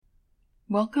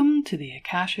Welcome to the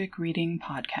Akashic Reading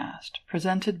Podcast,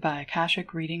 presented by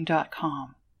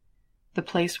AkashicReading.com, the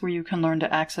place where you can learn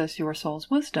to access your soul's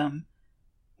wisdom,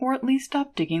 or at least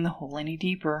stop digging the hole any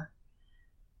deeper.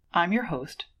 I'm your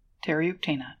host, Terry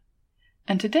Uktana,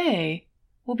 and today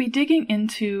we'll be digging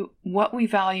into what we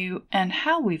value and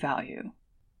how we value.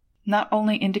 Not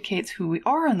only indicates who we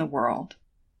are in the world,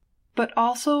 but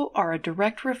also are a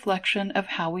direct reflection of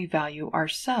how we value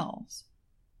ourselves,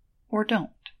 or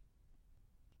don't.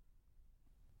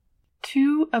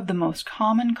 Two of the most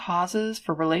common causes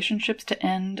for relationships to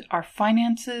end are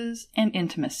finances and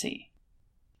intimacy,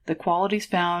 the qualities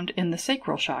found in the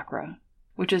sacral chakra,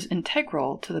 which is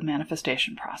integral to the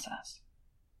manifestation process.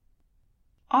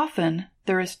 Often,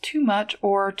 there is too much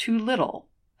or too little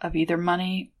of either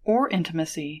money or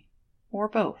intimacy, or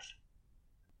both.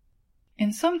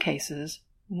 In some cases,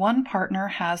 one partner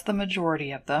has the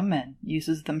majority of them and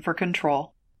uses them for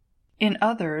control. In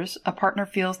others, a partner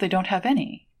feels they don't have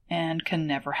any and can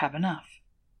never have enough.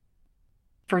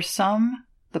 For some,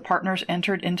 the partners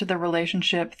entered into the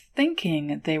relationship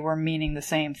thinking they were meaning the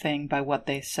same thing by what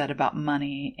they said about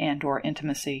money and/or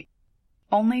intimacy,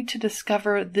 only to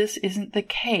discover this isn't the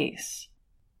case,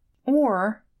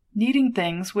 or needing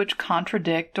things which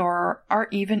contradict or are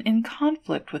even in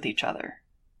conflict with each other.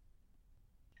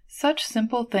 Such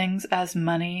simple things as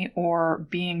money or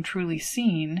being truly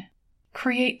seen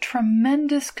create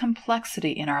tremendous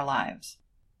complexity in our lives,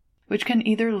 which can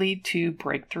either lead to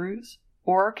breakthroughs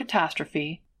or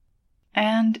catastrophe,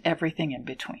 and everything in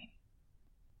between.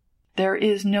 There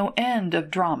is no end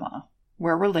of drama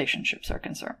where relationships are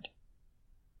concerned.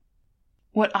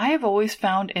 What I have always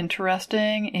found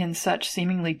interesting in such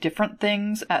seemingly different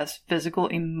things as physical,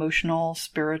 emotional,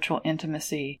 spiritual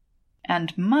intimacy,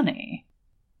 and money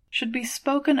should be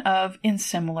spoken of in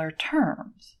similar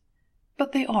terms,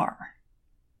 but they are.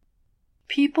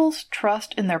 People's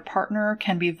trust in their partner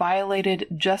can be violated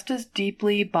just as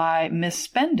deeply by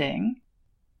misspending,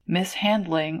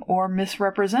 mishandling, or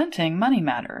misrepresenting money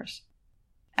matters,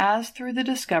 as through the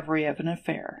discovery of an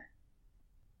affair.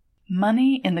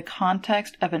 Money in the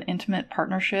context of an intimate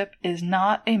partnership is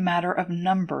not a matter of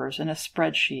numbers in a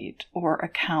spreadsheet or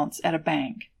accounts at a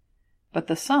bank, but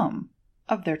the sum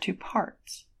of their two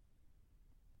parts.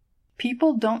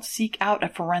 People don't seek out a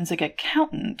forensic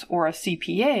accountant or a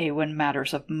CPA when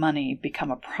matters of money become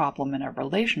a problem in a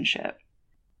relationship.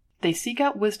 They seek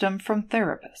out wisdom from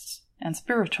therapists and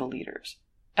spiritual leaders,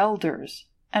 elders,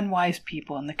 and wise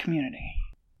people in the community.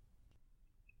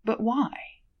 But why?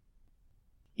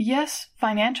 Yes,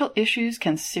 financial issues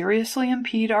can seriously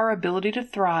impede our ability to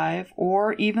thrive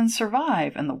or even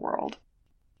survive in the world.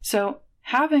 So,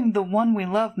 having the one we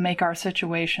love make our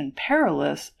situation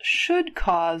perilous should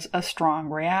cause a strong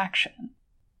reaction.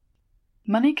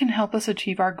 Money can help us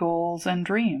achieve our goals and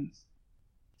dreams.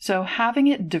 So having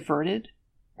it diverted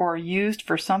or used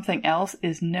for something else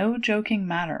is no joking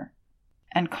matter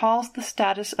and calls the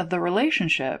status of the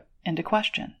relationship into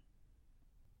question.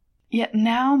 Yet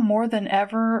now more than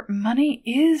ever, money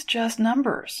is just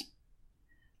numbers.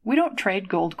 We don't trade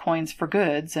gold coins for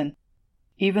goods, and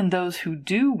even those who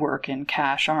do work in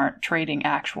cash aren't trading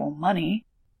actual money.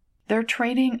 They're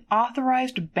trading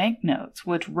authorized banknotes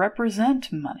which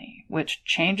represent money, which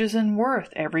changes in worth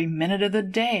every minute of the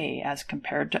day as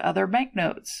compared to other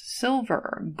banknotes,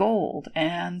 silver, gold,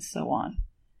 and so on.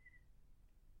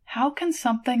 How can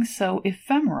something so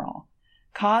ephemeral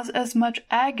cause as much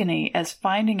agony as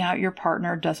finding out your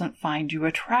partner doesn't find you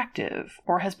attractive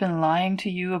or has been lying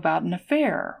to you about an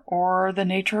affair or the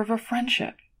nature of a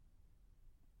friendship?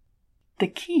 The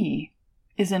key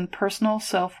is in personal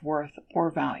self-worth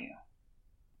or value.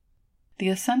 The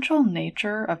essential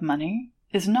nature of money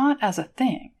is not as a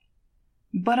thing,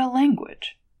 but a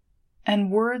language,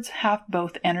 and words have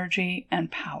both energy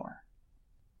and power.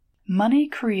 Money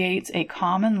creates a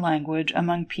common language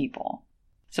among people,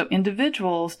 so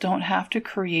individuals don't have to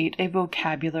create a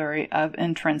vocabulary of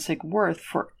intrinsic worth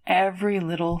for every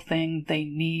little thing they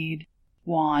need,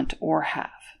 want, or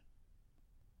have.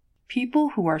 People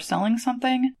who are selling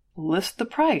something list the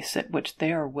price at which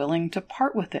they are willing to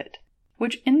part with it,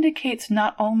 which indicates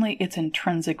not only its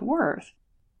intrinsic worth,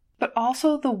 but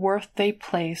also the worth they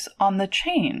place on the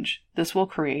change this will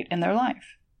create in their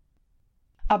life.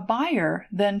 A buyer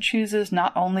then chooses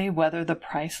not only whether the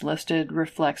price listed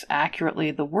reflects accurately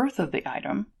the worth of the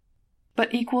item,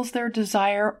 but equals their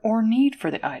desire or need for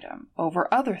the item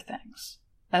over other things,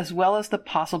 as well as the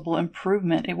possible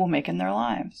improvement it will make in their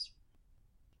lives.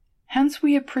 Hence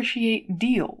we appreciate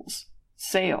deals,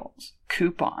 sales,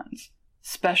 coupons,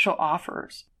 special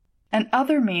offers, and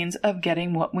other means of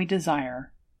getting what we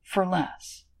desire for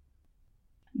less.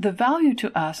 the value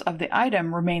to us of the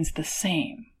item remains the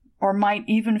same, or might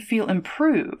even feel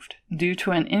improved due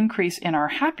to an increase in our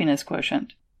happiness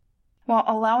quotient, while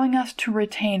allowing us to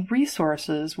retain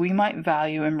resources we might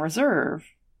value in reserve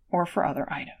or for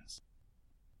other items.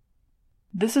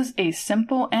 This is a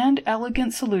simple and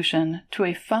elegant solution to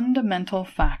a fundamental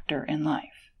factor in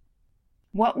life: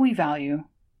 what we value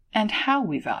and how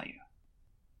we value.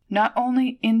 Not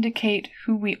only indicate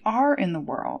who we are in the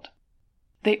world,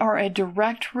 they are a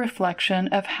direct reflection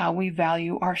of how we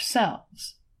value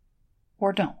ourselves,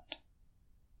 or don't.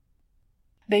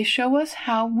 They show us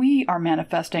how we are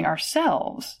manifesting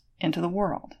ourselves into the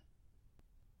world.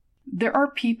 There are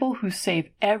people who save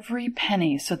every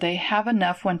penny so they have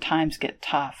enough when times get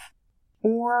tough,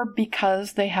 or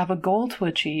because they have a goal to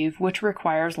achieve which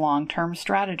requires long-term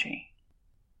strategy.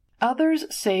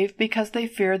 Others save because they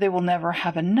fear they will never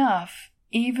have enough,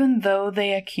 even though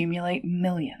they accumulate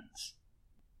millions.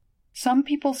 Some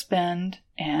people spend,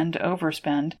 and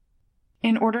overspend,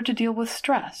 in order to deal with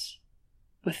stress,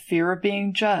 with fear of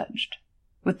being judged,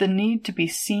 with the need to be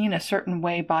seen a certain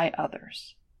way by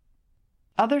others.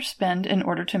 Others spend in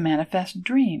order to manifest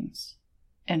dreams,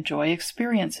 enjoy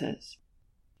experiences,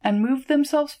 and move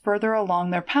themselves further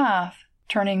along their path,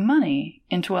 turning money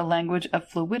into a language of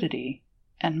fluidity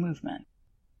and movement.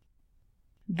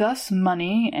 Thus,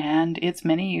 money and its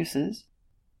many uses,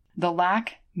 the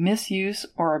lack, misuse,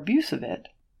 or abuse of it,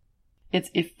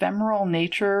 its ephemeral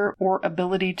nature or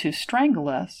ability to strangle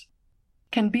us,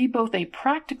 can be both a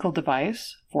practical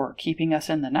device for keeping us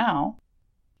in the now,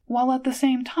 while at the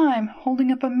same time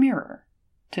holding up a mirror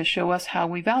to show us how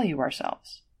we value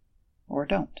ourselves, or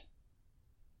don't.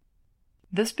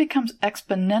 This becomes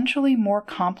exponentially more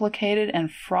complicated and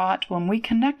fraught when we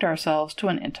connect ourselves to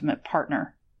an intimate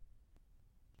partner.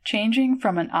 Changing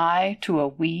from an I to a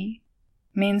we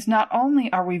means not only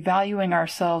are we valuing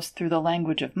ourselves through the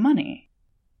language of money,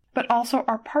 but also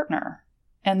our partner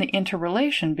and the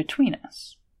interrelation between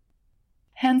us.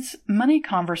 Hence, money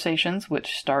conversations,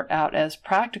 which start out as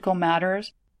practical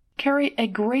matters, carry a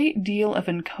great deal of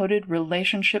encoded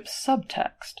relationship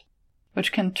subtext,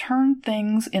 which can turn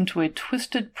things into a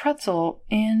twisted pretzel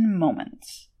in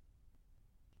moments.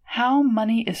 How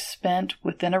money is spent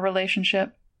within a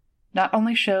relationship not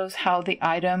only shows how the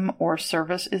item or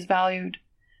service is valued,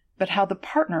 but how the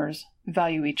partners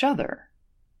value each other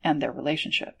and their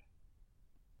relationship.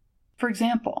 For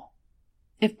example,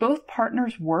 if both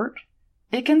partners work,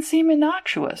 it can seem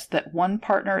innocuous that one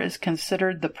partner is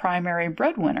considered the primary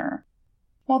breadwinner,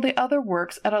 while the other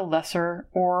works at a lesser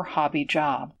or hobby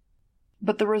job.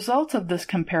 But the results of this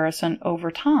comparison over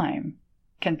time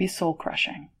can be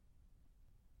soul-crushing.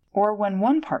 Or when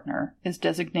one partner is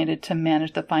designated to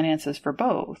manage the finances for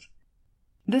both,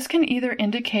 this can either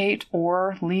indicate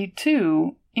or lead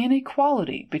to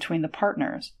inequality between the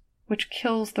partners, which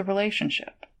kills the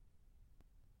relationship.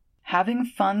 Having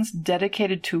funds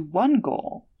dedicated to one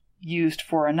goal used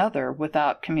for another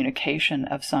without communication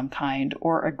of some kind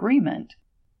or agreement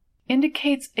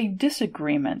indicates a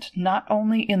disagreement not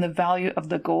only in the value of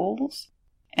the goals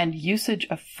and usage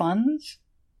of funds,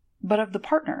 but of the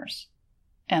partners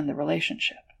and the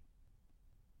relationship.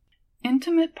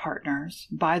 Intimate partners,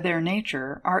 by their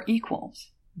nature, are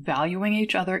equals, valuing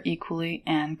each other equally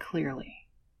and clearly.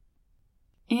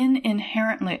 In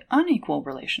inherently unequal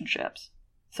relationships,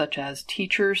 such as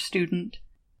teacher-student,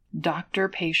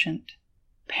 doctor-patient,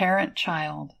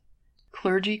 parent-child,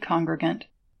 clergy-congregant,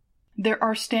 there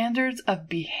are standards of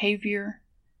behavior,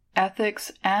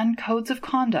 ethics, and codes of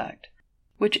conduct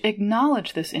which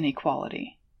acknowledge this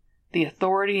inequality, the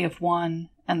authority of one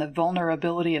and the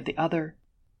vulnerability of the other,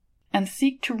 and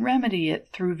seek to remedy it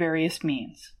through various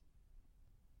means.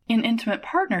 In intimate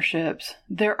partnerships,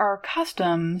 there are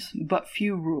customs but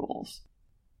few rules,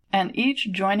 and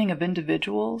each joining of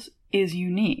individuals is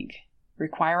unique,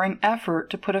 requiring effort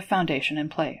to put a foundation in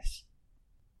place.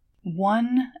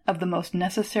 One of the most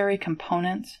necessary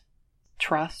components,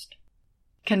 trust,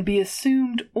 can be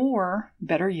assumed or,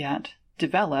 better yet,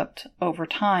 developed over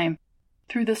time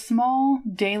through the small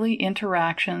daily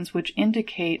interactions which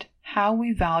indicate how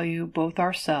we value both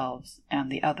ourselves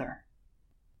and the other.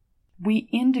 We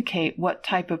indicate what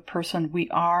type of person we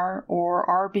are or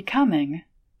are becoming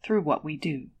through what we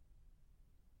do.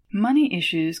 Money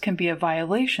issues can be a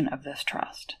violation of this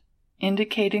trust,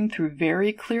 indicating through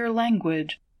very clear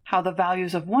language how the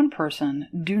values of one person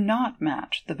do not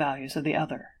match the values of the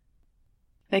other.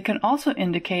 They can also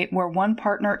indicate where one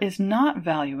partner is not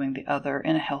valuing the other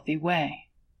in a healthy way.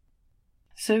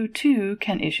 So too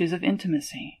can issues of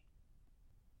intimacy.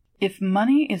 If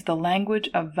money is the language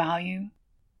of value,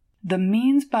 the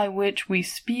means by which we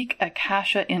speak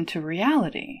akasha into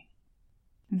reality,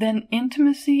 then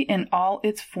intimacy in all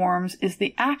its forms is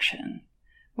the action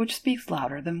which speaks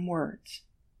louder than words.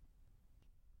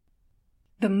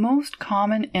 The most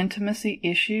common intimacy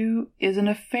issue is an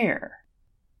affair,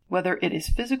 whether it is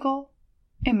physical,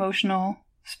 emotional,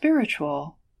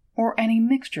 spiritual, or any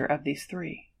mixture of these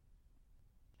three.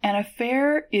 An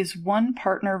affair is one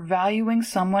partner valuing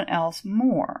someone else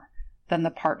more than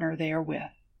the partner they are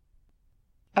with.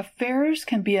 Affairs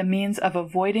can be a means of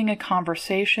avoiding a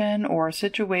conversation or a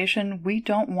situation we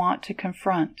don't want to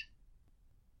confront.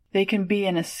 They can be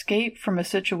an escape from a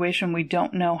situation we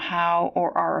don't know how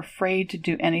or are afraid to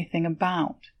do anything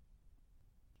about.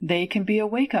 They can be a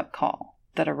wake-up call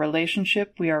that a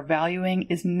relationship we are valuing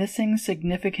is missing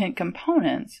significant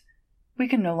components we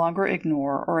can no longer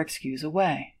ignore or excuse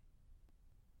away.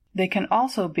 They can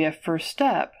also be a first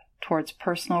step towards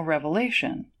personal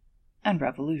revelation and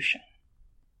revolution.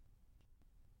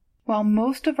 While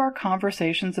most of our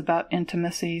conversations about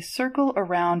intimacy circle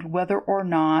around whether or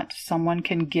not someone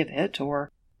can give it,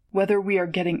 or whether we are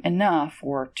getting enough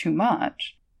or too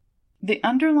much, the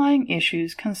underlying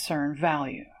issues concern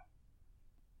value.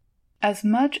 As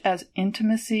much as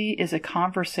intimacy is a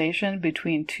conversation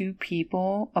between two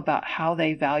people about how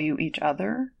they value each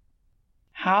other,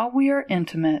 how we are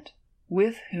intimate,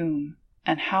 with whom,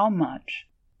 and how much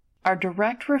are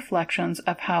direct reflections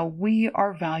of how we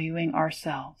are valuing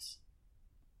ourselves.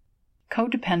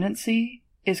 Codependency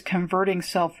is converting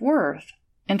self-worth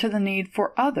into the need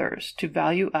for others to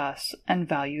value us and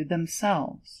value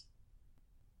themselves.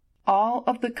 All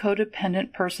of the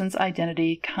codependent person's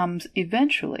identity comes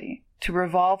eventually to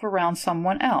revolve around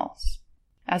someone else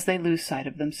as they lose sight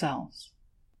of themselves.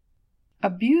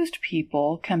 Abused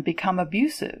people can become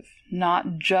abusive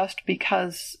not just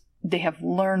because they have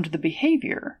learned the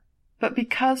behavior, but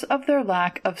because of their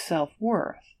lack of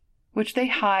self-worth, which they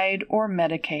hide or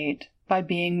medicate by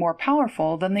being more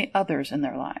powerful than the others in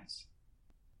their lives.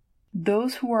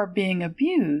 Those who are being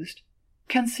abused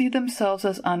can see themselves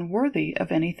as unworthy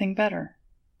of anything better.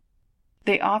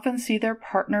 They often see their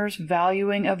partner's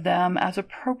valuing of them as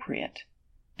appropriate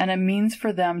and a means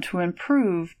for them to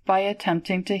improve by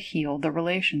attempting to heal the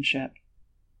relationship.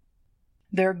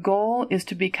 Their goal is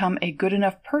to become a good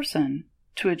enough person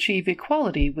to achieve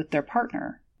equality with their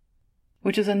partner,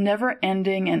 which is a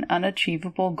never-ending and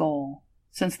unachievable goal,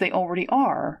 since they already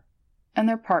are, and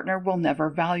their partner will never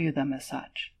value them as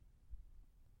such.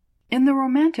 In the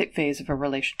romantic phase of a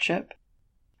relationship,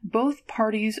 both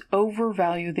parties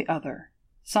overvalue the other,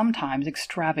 sometimes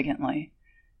extravagantly.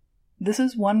 This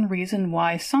is one reason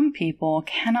why some people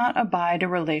cannot abide a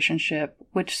relationship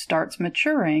which starts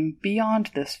maturing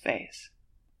beyond this phase.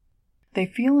 They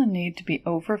feel a need to be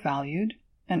overvalued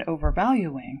and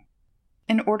overvaluing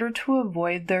in order to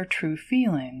avoid their true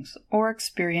feelings or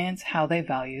experience how they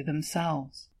value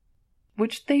themselves,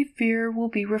 which they fear will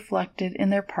be reflected in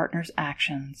their partner's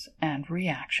actions and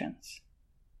reactions.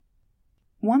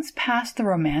 Once past the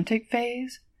romantic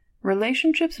phase,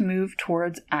 relationships move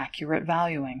towards accurate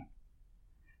valuing.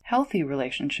 Healthy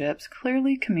relationships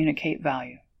clearly communicate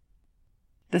value.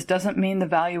 This doesn't mean the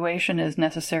valuation is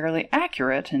necessarily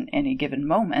accurate in any given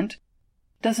moment,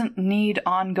 doesn't need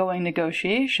ongoing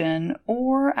negotiation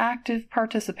or active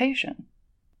participation.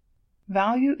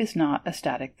 Value is not a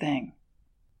static thing.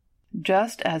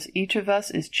 Just as each of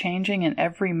us is changing in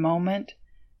every moment,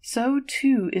 so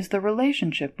too is the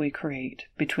relationship we create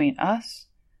between us,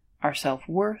 our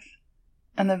self-worth,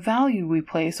 and the value we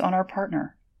place on our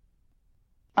partner.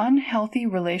 Unhealthy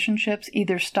relationships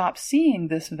either stop seeing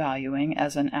this valuing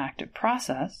as an active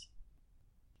process,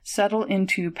 settle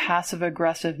into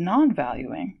passive-aggressive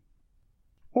non-valuing,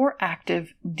 or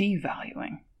active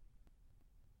devaluing.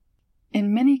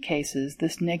 In many cases,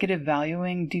 this negative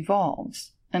valuing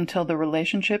devolves until the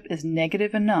relationship is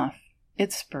negative enough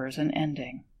it spurs an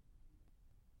ending.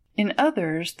 In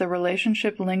others, the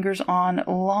relationship lingers on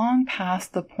long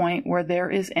past the point where there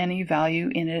is any value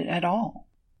in it at all,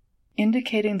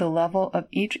 indicating the level of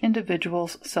each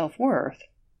individual's self-worth,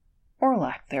 or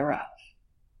lack thereof.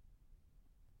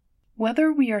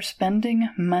 Whether we are spending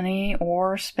money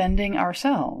or spending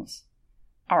ourselves,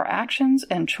 our actions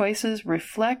and choices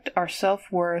reflect our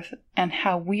self-worth and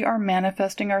how we are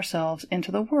manifesting ourselves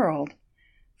into the world,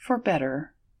 for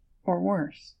better or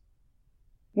worse.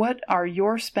 What are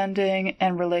your spending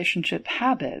and relationship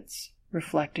habits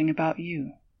reflecting about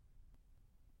you?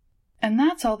 And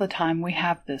that's all the time we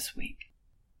have this week.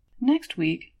 Next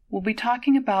week, we'll be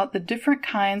talking about the different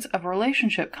kinds of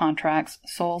relationship contracts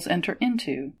souls enter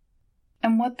into,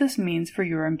 and what this means for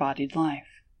your embodied life.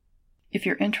 If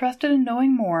you're interested in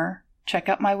knowing more, check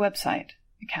out my website,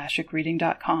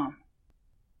 akashicreading.com.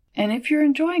 And if you're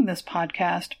enjoying this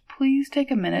podcast, please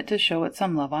take a minute to show it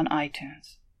some love on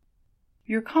iTunes.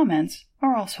 Your comments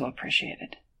are also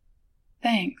appreciated.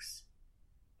 Thanks.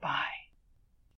 Bye.